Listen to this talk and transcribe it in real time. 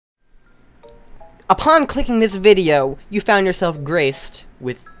Upon clicking this video, you found yourself graced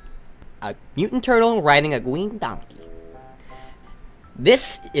with a mutant turtle riding a green donkey.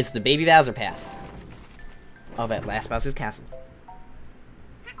 This is the Baby Bowser path of At Last Bowser's Castle.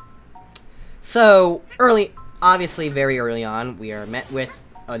 So, obviously very early on, we are met with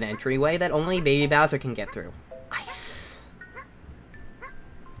an entryway that only Baby Bowser can get through. Ice.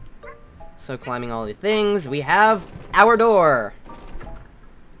 So, climbing all the things, we have our door.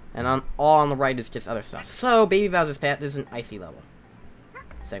 And all on the right is just other stuff. So, Baby Bowser's path is an icy level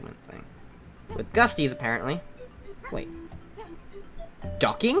segment thing. With Gusty's, apparently. Wait.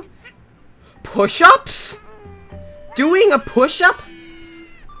 Ducking? Push-ups? Doing a push-up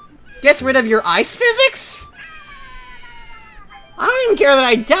gets rid of your ice physics? I don't even care that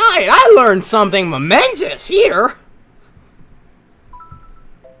I died. I learned something momentous here.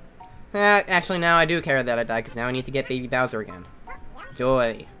 Actually, now I do care that I died, because now I need to get Baby Bowser again.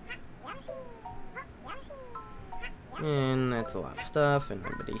 Joy. And that's a lot of stuff, and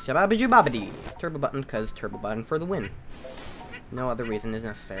shababidi. Turbo button, because turbo button for the win. No other reason is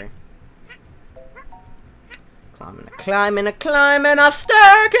necessary. Climbing a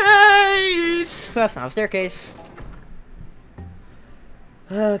staircase! That's not a staircase.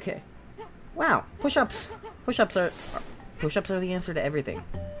 Okay. Wow, push-ups. Push-ups are the answer to everything.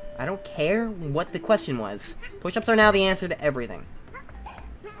 I don't care what the question was. Push-ups are now the answer to everything.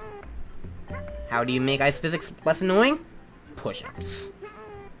 How do you make ice physics less annoying? Push-ups.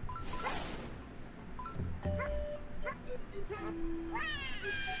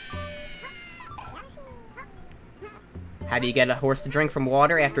 How do you get a horse to drink from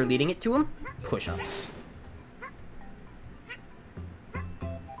water after leading it to him? Push-ups.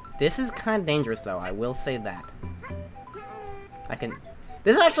 This is kind of dangerous, though. I will say that.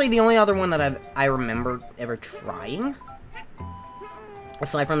 This is actually the only other one that I remember ever trying.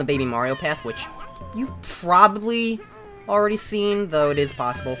 Aside from the Baby Mario path, which you've probably already seen, though it is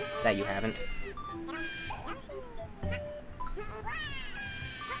possible that you haven't.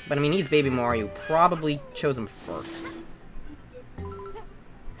 But I mean, he's Baby Mario. Probably chose him first.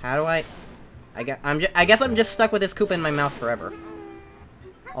 How do I guess I'm just stuck with this Koopa in my mouth forever.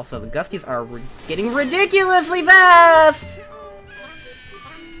 Also, the Gusties are getting ridiculously fast!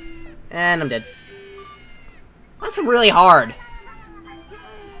 And I'm dead. That's really hard.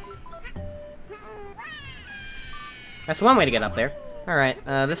 That's one way to get up there. Alright,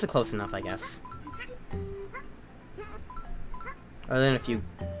 this is close enough, I guess. Other than a few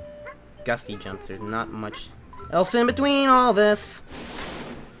gusty jumps, there's not much else in between all this.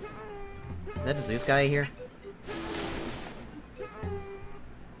 Is that a Zeus guy here?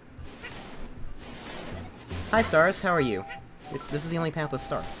 Hi, stars. How are you? This is the only path with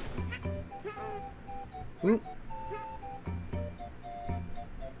stars. Ooh.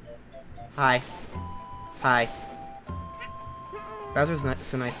 Hi. Hi. Bowser's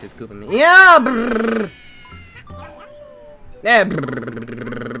so nice to scoop me. Yeah! Brrr. Yeah!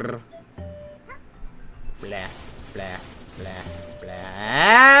 Brrr. Blah. Blah. Blah. Blah.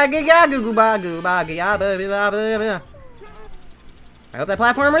 I hope that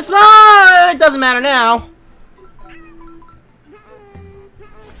platform responds! It doesn't matter now!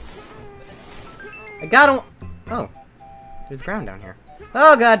 I gotta... Oh. There's ground down here.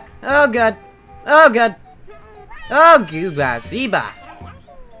 Oh god! Oh god! Oh god! Oh gooba ziba!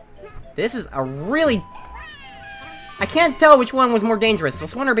 This is a really... I can't tell which one was more dangerous.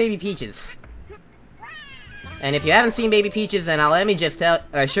 This one or Baby Peaches. And if you haven't seen Baby Peaches, then let me just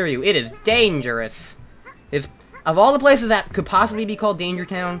assure you, it is dangerous. Of all the places that could possibly be called Danger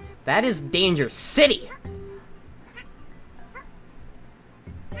Town, that is Danger City.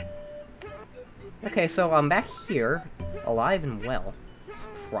 Okay, so I'm back here, alive and well,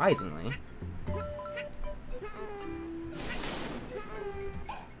 surprisingly.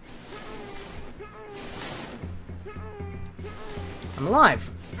 I'm alive.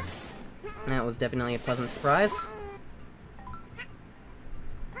 That was definitely a pleasant surprise.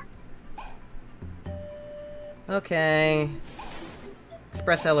 Okay.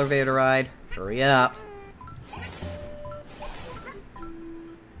 Express elevator ride. Hurry up.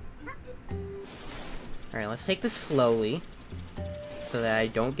 Alright, let's take this slowly, so that I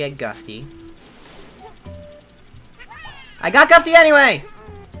don't get gusty. I got gusty anyway!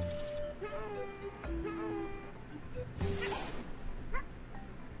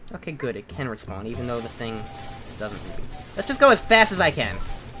 Okay, good, it can respawn, even though the thing doesn't maybe. Let's just go as fast as I can.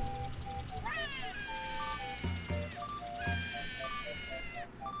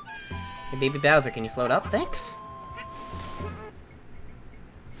 Hey, Baby Bowser, can you float up? Thanks.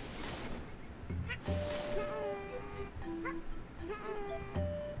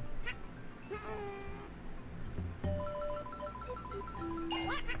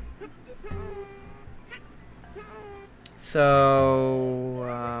 So,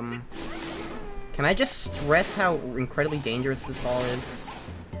 can I just stress how incredibly dangerous this all is?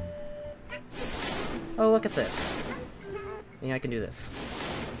 Oh, look at this. Yeah, I can do this.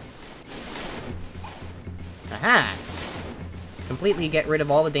 Aha! Completely get rid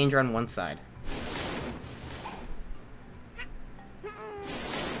of all the danger on one side.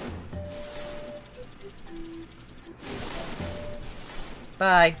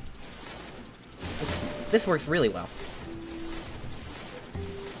 Bye. This works really well.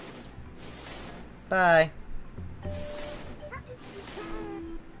 Bye.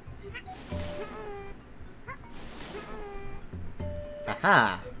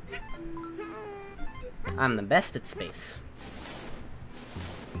 Aha. I'm the best at space.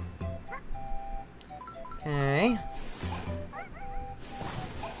 Okay.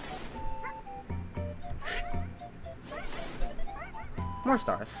 More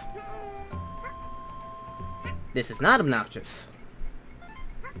stars. This is not obnoxious.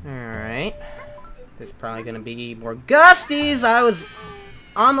 Alright. There's probably gonna be more gusties! I was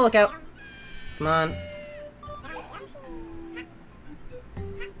on the lookout. Come on.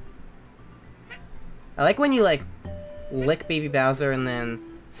 I like when you, like, lick Baby Bowser, and then,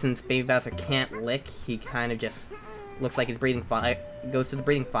 since Baby Bowser can't lick, he kind of just looks like he's breathing fire. Goes to the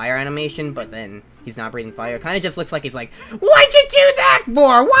breathing fire animation, but then he's not breathing fire. Kind of just looks like he's like, "What'd you do that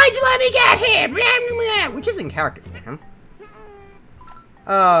for? Why'd you let me get hit?" Blah, blah, blah. Which is in character for him.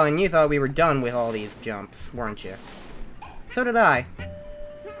 Oh, and you thought we were done with all these jumps, weren't you? So did I.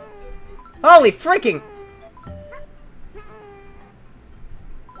 Holy freaking!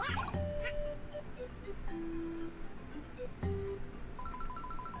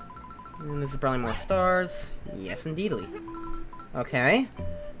 And this is probably more stars. Yes, indeedly. Okay.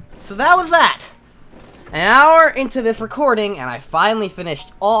 So that was that! An hour into this recording, and I finally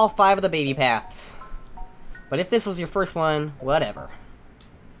finished all 5 of the baby paths. But if this was your first one, whatever.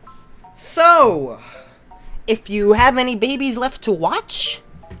 So, if you have any babies left to watch,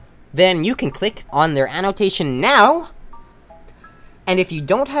 then you can click on their annotation now. And if you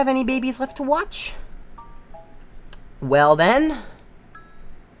don't have any babies left to watch, well then,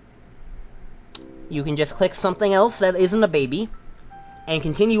 you can just click something else that isn't a baby, and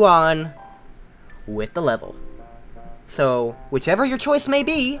continue on with the level. So, whichever your choice may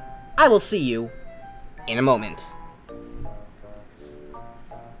be, I will see you in a moment.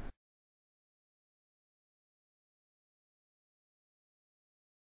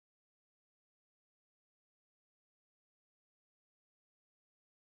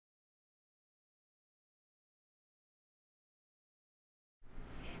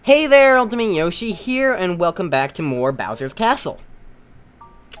 Hey there, Ultimate Yoshi here, and welcome back to more Bowser's Castle.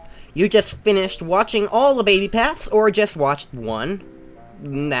 You just finished watching all the baby paths, or just watched one.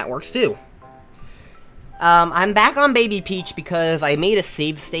 That works too. I'm back on Baby Peach because I made a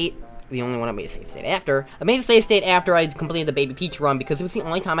save state. The only one I made a save state after. I made a save state after I completed the Baby Peach run because it was the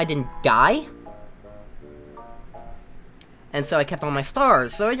only time I didn't die. And so I kept all my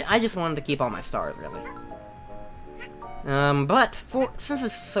stars. So I just wanted to keep all my stars, really. But since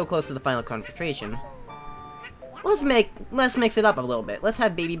it's so close to the final concentration, let's mix it up a little bit. Let's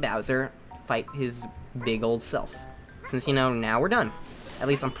have Baby Bowser fight his big old self. Since, you know, now we're done. At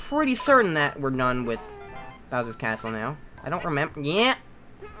least I'm pretty certain that we're done with Bowser's Castle now. I don't remember. Yeah.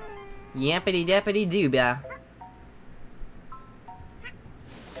 Yappity dappity dooba.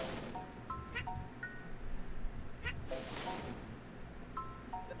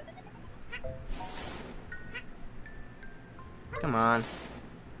 Come on.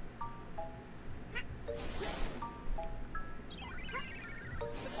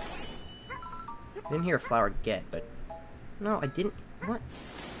 I didn't hear a flower get, but... No, I didn't... What?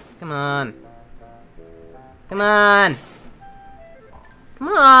 Come on. Come on! Come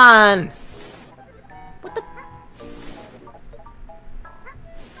on! What the...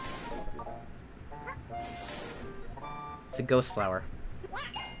 It's a ghost flower.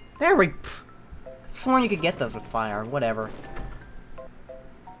 There we... Pff. I sworn you could get those with fire. Whatever.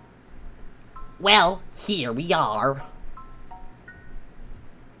 Well, here we are.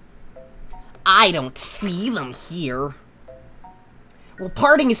 I don't see them here. Well,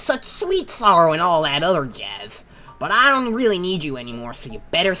 parting is such sweet sorrow and all that other jazz. But I don't really need you anymore, so you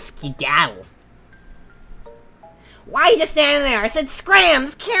better skedaddle. Why are you just standing there? I said scram!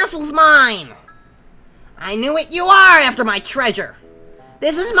 This castle's mine! I knew it! You are after my treasure!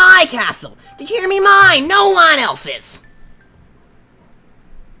 This is my castle! Did you hear me? Mine! No one else's!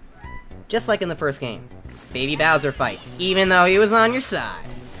 Just like in the first game. Baby Bowser fight, even though he was on your side.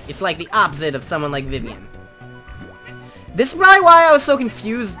 It's like the opposite of someone like Vivian. This is probably why I was so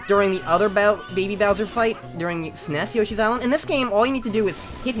confused during the other Baby Bowser fight during SNES Yoshi's Island. In this game, all you need to do is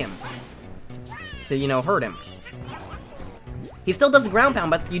hit him. So, you know, hurt him. He still does the ground pound,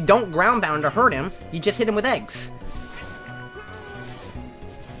 but you don't ground pound to hurt him. You just hit him with eggs.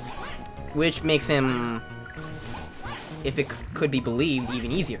 Which makes him, if it could be believed,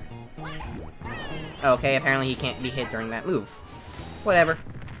 even easier. Okay, apparently he can't be hit during that move. Whatever.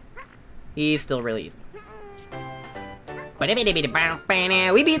 He's still really easy. We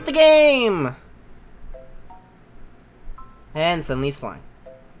beat the game! And suddenly he's flying.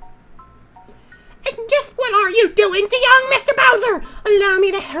 And just what are you doing to young Mr. Bowser? Allow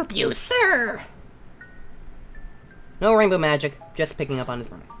me to help you, sir! No rainbow magic, just picking up on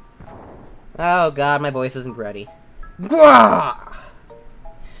his running. Oh god, my voice isn't ready. Grah!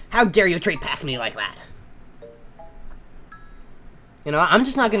 How dare you treat past me like that? You know, I'm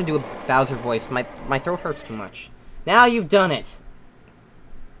just not gonna do a Bowser voice. My throat hurts too much. Now you've done it!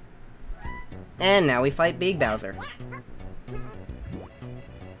 And now we fight Big Bowser.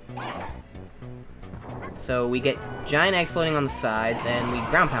 So we get giant eggs floating on the sides, and we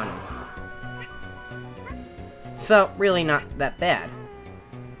ground pound him. So, really not that bad.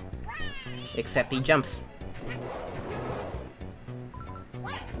 Except he jumps.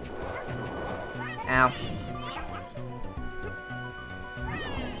 Ow.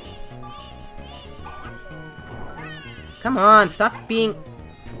 Come on, stop being...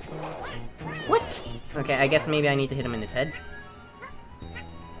 What? Okay, I guess maybe I need to hit him in his head.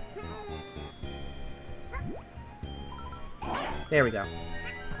 There we go.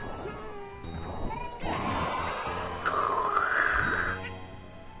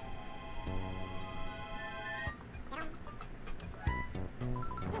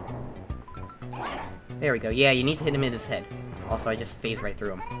 There we go. Yeah, you need to hit him in his head. Also, I just phased right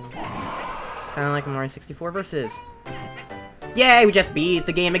through him. Kinda like Mario 64 versus. Yay, we just beat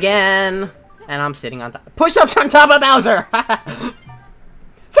the game again! And I'm sitting on top. Push-ups on top of Bowser!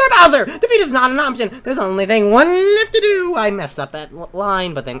 Sir Bowser! Defeat is not an option! There's only thing one left to do! I messed up that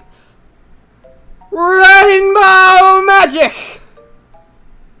line, but then... Rainbow Magic!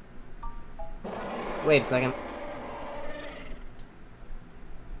 Wait a second.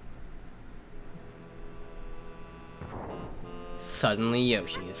 Suddenly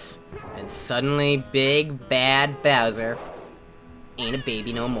Yoshi's. And suddenly Big Bad Bowser ain't a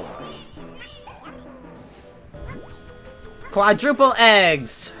baby no more. Quadruple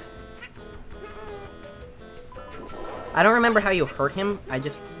eggs! I don't remember how you hurt him. I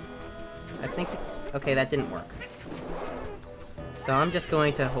think... Okay, that didn't work. So I'm just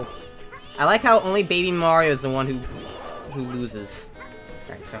going to hope... I like how only Baby Mario is the one who loses.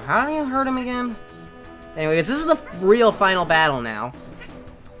 Alright, so how do you hurt him again? Anyways, this is the real final battle now.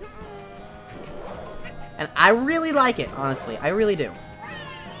 And I really like it, honestly. I really do.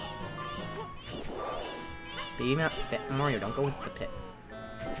 Baby Mario, don't go with the pit.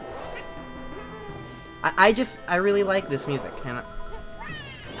 I really like this music. And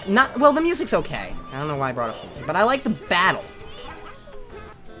well, the music's okay. I don't know why I brought up music, but I like the battle.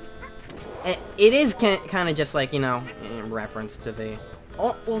 It is kind of just like, you know, in reference to the...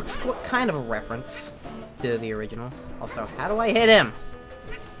 Oh, well, it's kind of a reference to the original. Also, how do I hit him?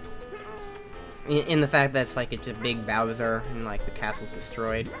 In the fact that it's like it's a big Bowser and like the castle's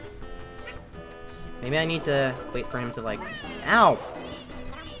destroyed. Maybe I need to wait for him to like... Ow!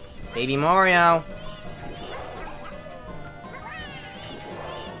 Baby Mario!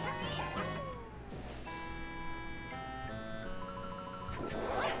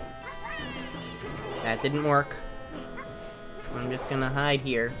 That didn't work. I'm just gonna hide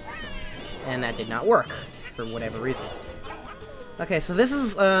here. And that did not work, for whatever reason. Okay, so this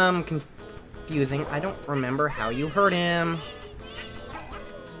is, confusing. I don't remember how you hurt him.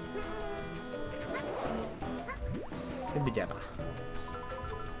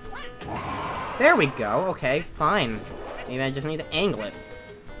 There we go, okay, fine. Maybe I just need to angle it.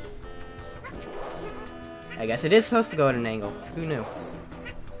 I guess it is supposed to go at an angle. Who knew?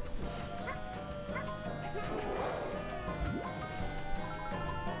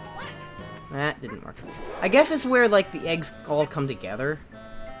 That didn't work. I guess it's where, like, the eggs all come together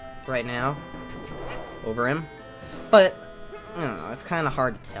right now over him. But, I don't know, it's kind of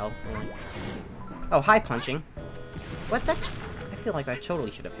hard to tell. Oh, high punching. What? That... I feel like I totally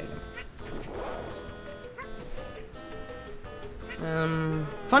should have hit him.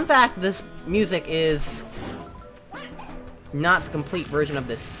 Fun fact, this music is not the complete version of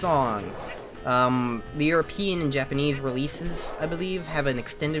this song. The European and Japanese releases, I believe, have an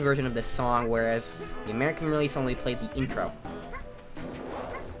extended version of this song, whereas the American release only played the intro.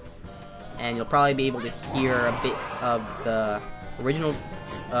 and you'll probably be able to hear a bit of the original,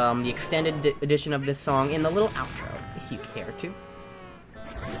 the extended edition of this song in the little outro, if you care to.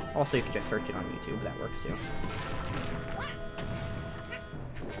 Also, you can just search it on YouTube, that works too.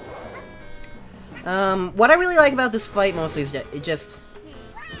 What I really like about this fight mostly is that it just...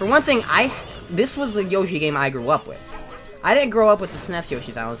 For one thing, this was the Yoshi game I grew up with. I didn't grow up with the SNES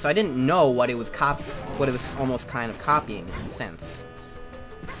Yoshi's Island, so I didn't know what it was almost kind of copying in a sense.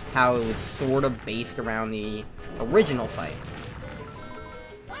 How it was sort of based around the original fight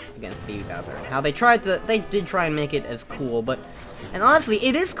against Baby Bowser. How they did try and make it as cool, and honestly,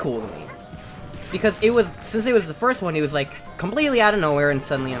 it is cool to me. Because since it was the first one, it was like completely out of nowhere and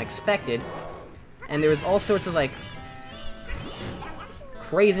suddenly unexpected. And there was all sorts of like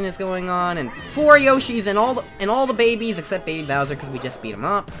craziness going on, and 4 Yoshis and all the babies except Baby Bowser because we just beat him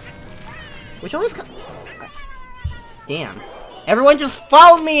up. Which always damn. Everyone just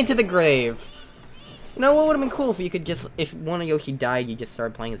followed me into the grave. You know what would have been cool if you could if one of Yoshi died, you just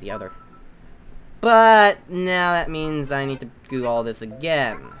started playing as the other. But now that means I need to do all this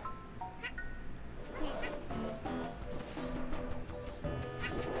again.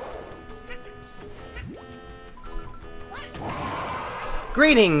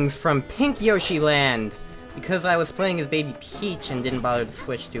 Greetings from Pink Yoshi Land! Because I was playing as Baby Peach and didn't bother to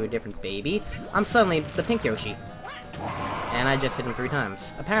switch to a different baby, I'm suddenly the Pink Yoshi. And I just hit him 3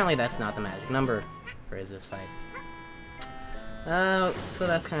 times. Apparently that's not the magic number for this fight. So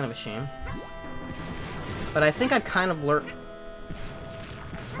that's kind of a shame. But I think I've kind of learned...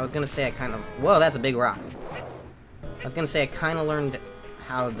 I was gonna say I kind of... Whoa, that's a big rock. I was gonna say I kind of learned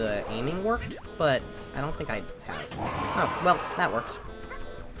how the aiming worked, but I don't think I have. Oh, well, that worked.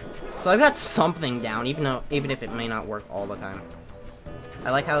 So I've got something down, even if it may not work all the time.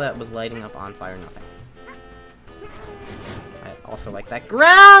 I like how that was lighting up on fire nothing. I also like that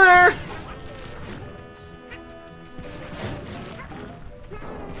grounder!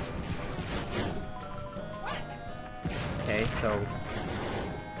 Okay, so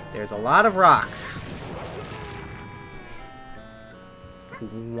there's a lot of rocks.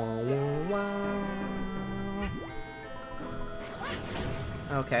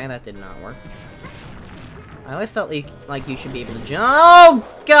 Okay, that did not work. I always felt like you should be able to jump. Oh,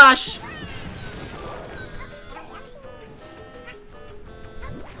 gosh!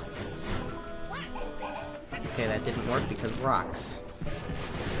 Okay, that didn't work because rocks.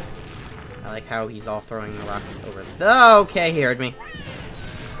 I like how he's all throwing the rocks over. Okay, he heard me.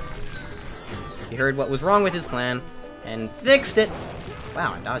 He heard what was wrong with his plan and fixed it.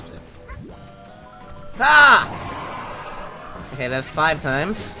 Wow, I dodged it. Ah! Okay, that's 5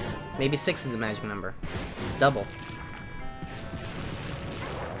 times. Maybe 6 is the magic number. It's double.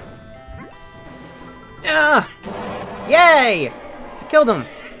 Ah! Yay! I killed him!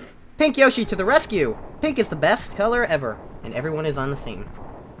 Pink Yoshi to the rescue! Pink is the best color ever, and everyone is on the scene.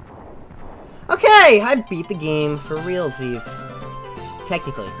 Okay, I beat the game for realsies.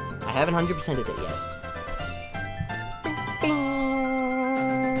 Technically, I haven't 100%ed it yet.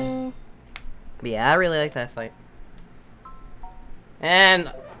 But yeah, I really like that fight.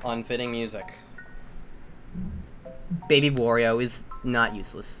 And unfitting music. Baby Wario is not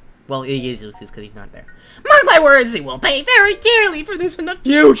useless. Well, he is useless because he's not there. Mark my words, he will pay very dearly for this in the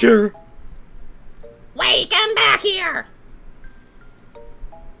future! Wait, come back here!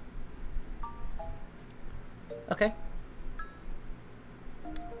 Okay.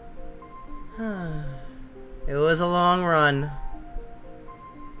 It was a long run.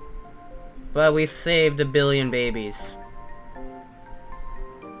 But we saved 1 billion babies.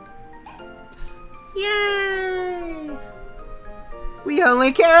 Yay! We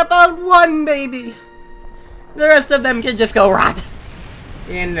only care about 1 baby! The rest of them can just go rot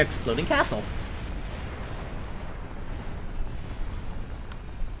in an exploding castle.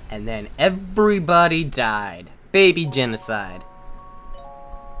 And then everybody died. Baby genocide.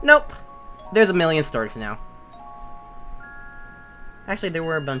 Nope. There's 1 million storks now. Actually, there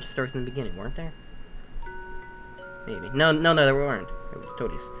were a bunch of storks in the beginning, weren't there? Maybe. No, there weren't. It was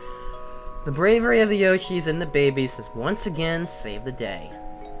toadies. The bravery of the Yoshis and the babies has once again saved the day.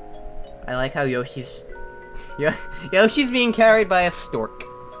 I like how Yoshi's being carried by a stork.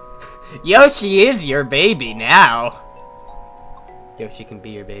 Yoshi is your baby now. Yoshi can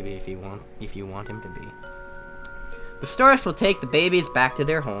be your baby if you want him to be. The storks will take the babies back to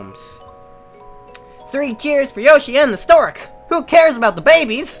their homes. 3 cheers for Yoshi and the stork! Who cares about the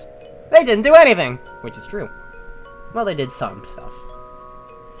babies? They didn't do anything! Which is true. Well, they did some stuff.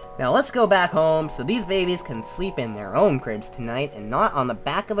 Now let's go back home so these babies can sleep in their own cribs tonight and not on the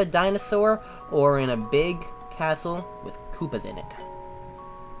back of a dinosaur or in a big castle with Koopas in it.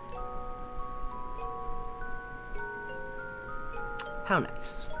 How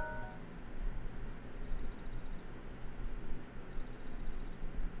nice.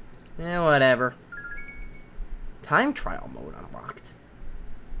 Whatever. Time trial mode unlocked.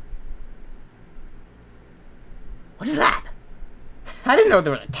 What is that? I didn't know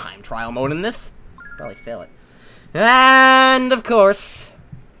there was a time trial mode in this. Probably fail it. And, of course,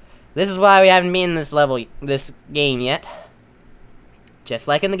 this is why we haven't been in this game yet. Just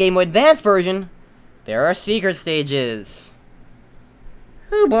like in the Game Boy Advance version, there are secret stages.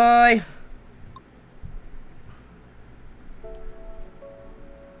 Oh boy.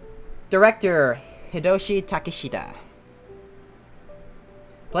 Director, Hideyoshi Takeshita.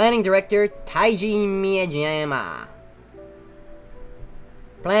 Planning Director, Taiji Miyajima.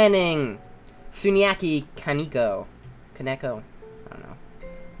 Planning, Suniaki Kaneko. I don't know.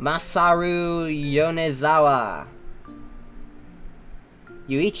 Masaru Yonezawa.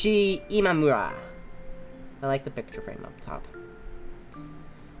 Yuichi Imamura. I like the picture frame up top.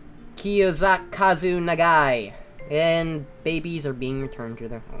 Kiyosakazu Nagai. And babies are being returned to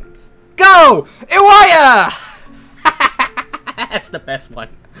their homes. Go! Iwaya! That's the best one.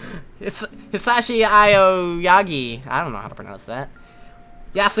 Hisashi Aoyagi. I don't know how to pronounce that.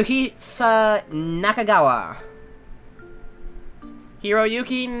 Yasuhisa Nakagawa.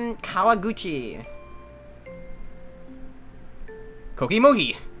 Hiroyuki Kawaguchi.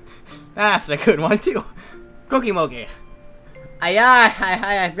 Kokimogi. That's a good one too. Kokimogi.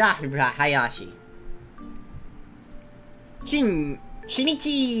 Hayashi.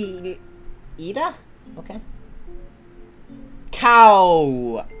 Shinichi Ida? Okay.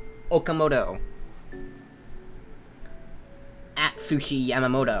 Kao Okamoto. Atsushi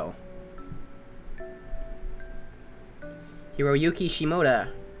Yamamoto. Hiroyuki Shimoda.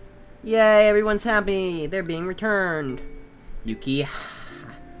 Yay, everyone's happy. They're being returned. Yuki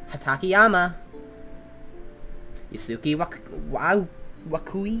Hatakiyama. Yusuke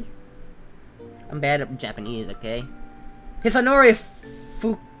Wakui. I'm bad at Japanese, okay? Hisanori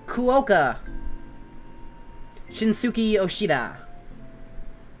Fukuoka. Shinsuke Oshida.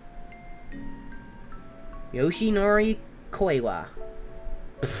 Yoshinori Koiwa.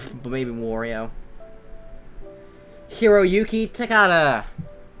 Maybe Wario. Hiroyuki Takada.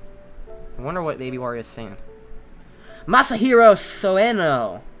 I wonder what Baby Wario is saying. Masahiro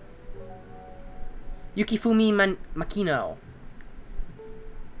Soeno. Yukifumi Makino.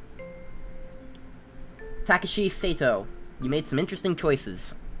 Takeshi Sato. You made some interesting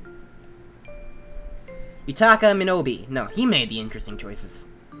choices. Yutaka Minobi. No, he made the interesting choices.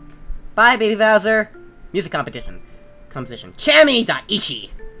 Bye, Baby Bowser. Music competition. Chami Daichi.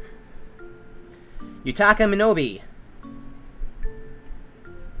 Yutaka Minobi.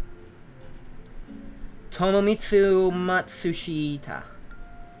 Tomomitsu Matsushita.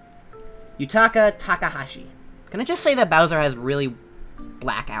 Yutaka Takahashi. Can I just say that Bowser has really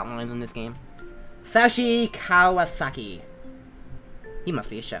black outlines in this game? Sashi Kawasaki. He must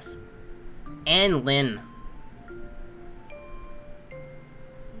be a chef. And Lin.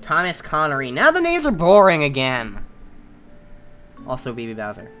 Thomas Connery. Now the names are boring again. Also Baby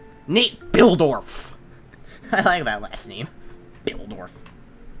Bowser. Nate Bildorf. I like that last name. Bildorf.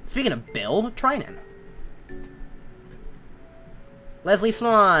 Speaking of Bill, Trinan. Leslie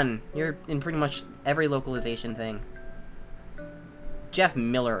Swan. You're in pretty much every localization thing. Jeff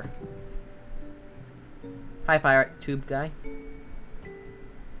Miller. Hi, Pirate Tube guy.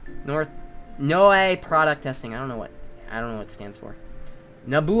 Noe Product Testing. I don't know what it stands for.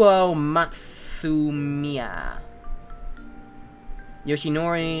 Nobuo Matsumiya.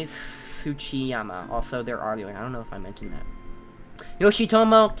 Yoshinori Tsuchiyama. Also, they're arguing. I don't know if I mentioned that.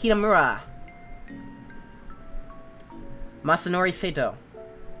 Yoshitomo Kitamura. Masanori Sato.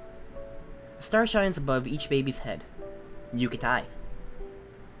 A star shines above each baby's head. Yukitai.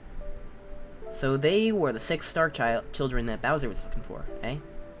 So they were the 6 star children that Bowser was looking for, eh?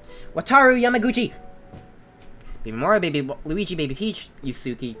 Wataru Yamaguchi! Baby Mario, Baby Luigi, Baby Peach,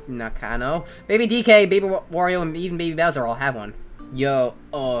 Yusuke Nakano, Baby DK, Baby Wario, and even Baby Bowser all have one. Yo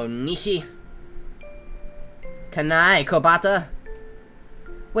Onishi. Kanai Kobata.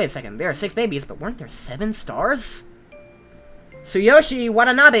 Wait a second, there are 6 babies, but weren't there 7 stars? Tsuyoshi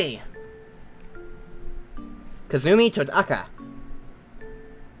Watanabe. Kazumi Totaka.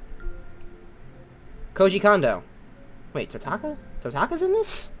 Koji Kondo. Wait, Totaka? Totaka's in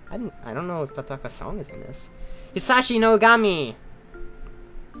this? I don't know if Totaka's song is in this. Hisashi Nogami.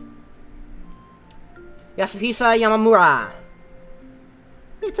 Yasuhisa Yamamura.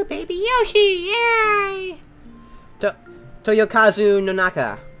 It's a baby Yoshi, yay! Toyokazu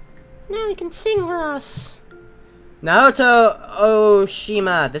Nonaka. Now you can sing for us. Naoto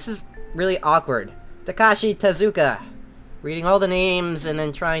Oshima. This is really awkward. Takashi Tezuka. Reading all the names and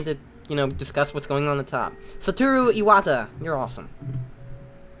then trying to, you know, discuss what's going on the top. Satoru Iwata, you're awesome.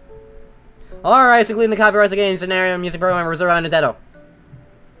 Alright, so including the copyrights again, scenario, music program, reserve on Nintendo.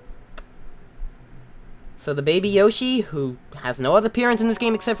 So the baby Yoshi, who has no other appearance in this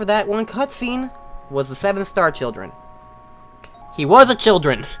game except for that one cutscene, was the 7 Star Children. He was a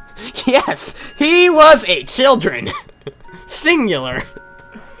children. Yes, he was a children. Singular.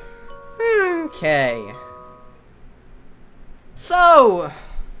 Okay. So,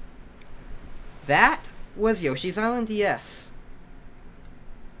 that was Yoshi's Island DS.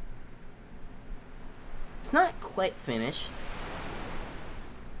 It's not quite finished.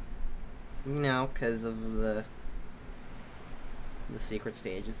 You know, because of the secret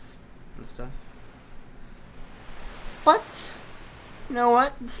stages and stuff. But, you know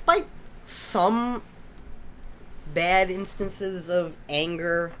what? Despite some bad instances of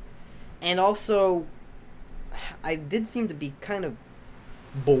anger, and also, I did seem to be kind of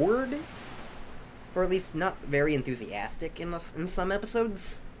bored, or at least not very enthusiastic in some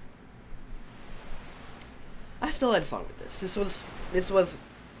episodes. I still had fun with this. This was.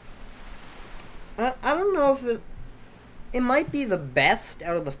 I don't know if it might be the best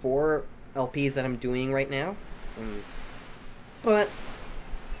out of the 4 LPs that I'm doing right now, but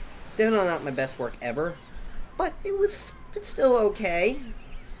definitely not my best work ever. But it's still okay.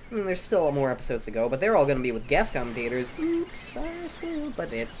 I mean, there's still more episodes to go, but they're all going to be with guest commentators. Oops, I spoiled,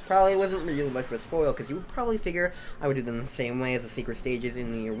 but it probably wasn't really much of a spoil, because you would probably figure I would do them the same way as the secret stages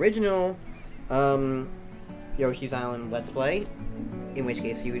in the original Yoshi's Island Let's Play, in which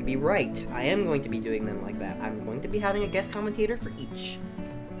case you would be right. I am going to be doing them like that. I'm going to be having a guest commentator for each.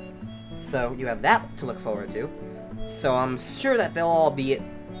 So, you have that to look forward to. So, I'm sure that they'll all be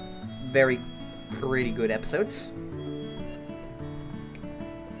pretty good episodes.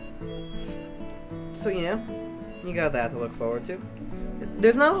 So, yeah, you got that to look forward to.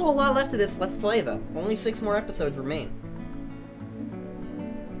 There's not a whole lot left of this Let's Play, though. Only 6 more episodes remain.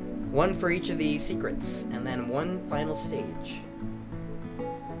 1 for each of the secrets, and then 1 final stage.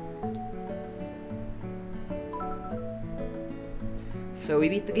 So we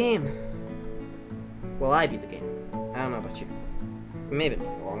beat the game. Well, I beat the game. I don't know about you. Maybe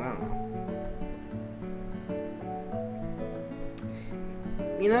not long, I don't know.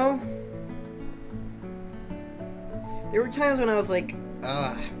 You know, there were times when I was like,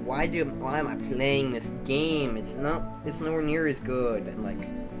 ugh, why am I playing this game? It's nowhere near as good. And like,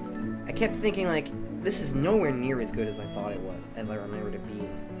 I kept thinking like, this is nowhere near as good as I thought it was, as I remembered it being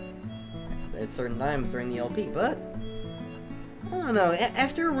at certain times during the LP, but I don't know,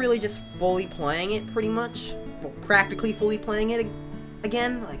 after really just fully playing it, pretty much, well, practically fully playing it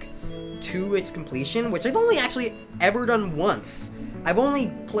again, like, to its completion, which I've only actually ever done once. I've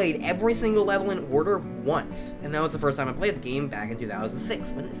only played every single level in order once, and that was the first time I played the game back in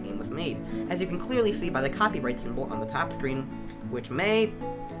 2006, when this game was made. As you can clearly see by the copyright symbol on the top screen, which may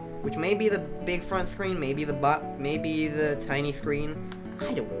be the big front screen, maybe the tiny screen,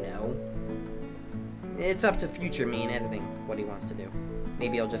 I don't know. It's up to future me in editing what he wants to do.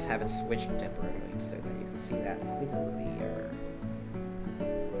 Maybe I'll just have it switched temporarily so that you can see that clearly.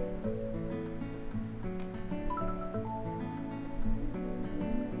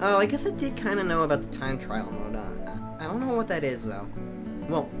 Oh, I guess I did kind of know about the time trial mode. I don't know what that is, though.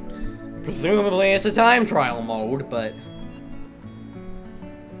 Well, presumably it's a time trial mode, but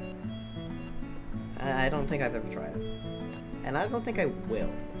I don't think I've ever tried it. And I don't think I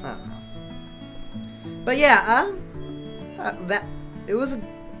will. I don't know. But yeah,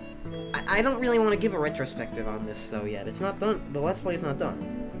 I don't really want to give a retrospective on this, though, yet. It's not done. The Let's Play is not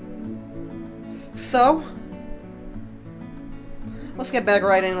done. So, let's get back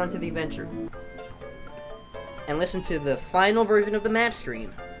right in onto the adventure. And listen to the final version of the map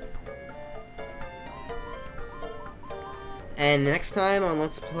screen. And next time on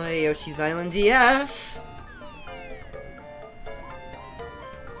Let's Play Yoshi's Island DS,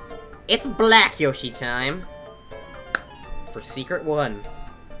 it's Black Yoshi time for Secret 1.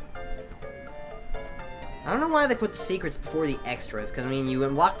 I don't know why they put the secrets before the extras, because, I mean, you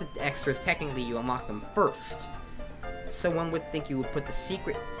unlock the extras, technically you unlock them first. So one would think you would put the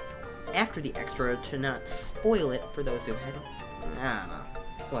secret after the extra to not spoil it for those who hadn't. I don't know.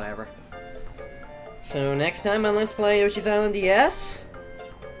 Whatever. So next time on Let's Play Yoshi's Island DS,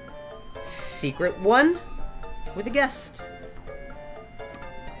 Secret 1 with a guest.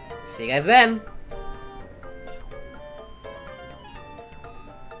 See you guys then!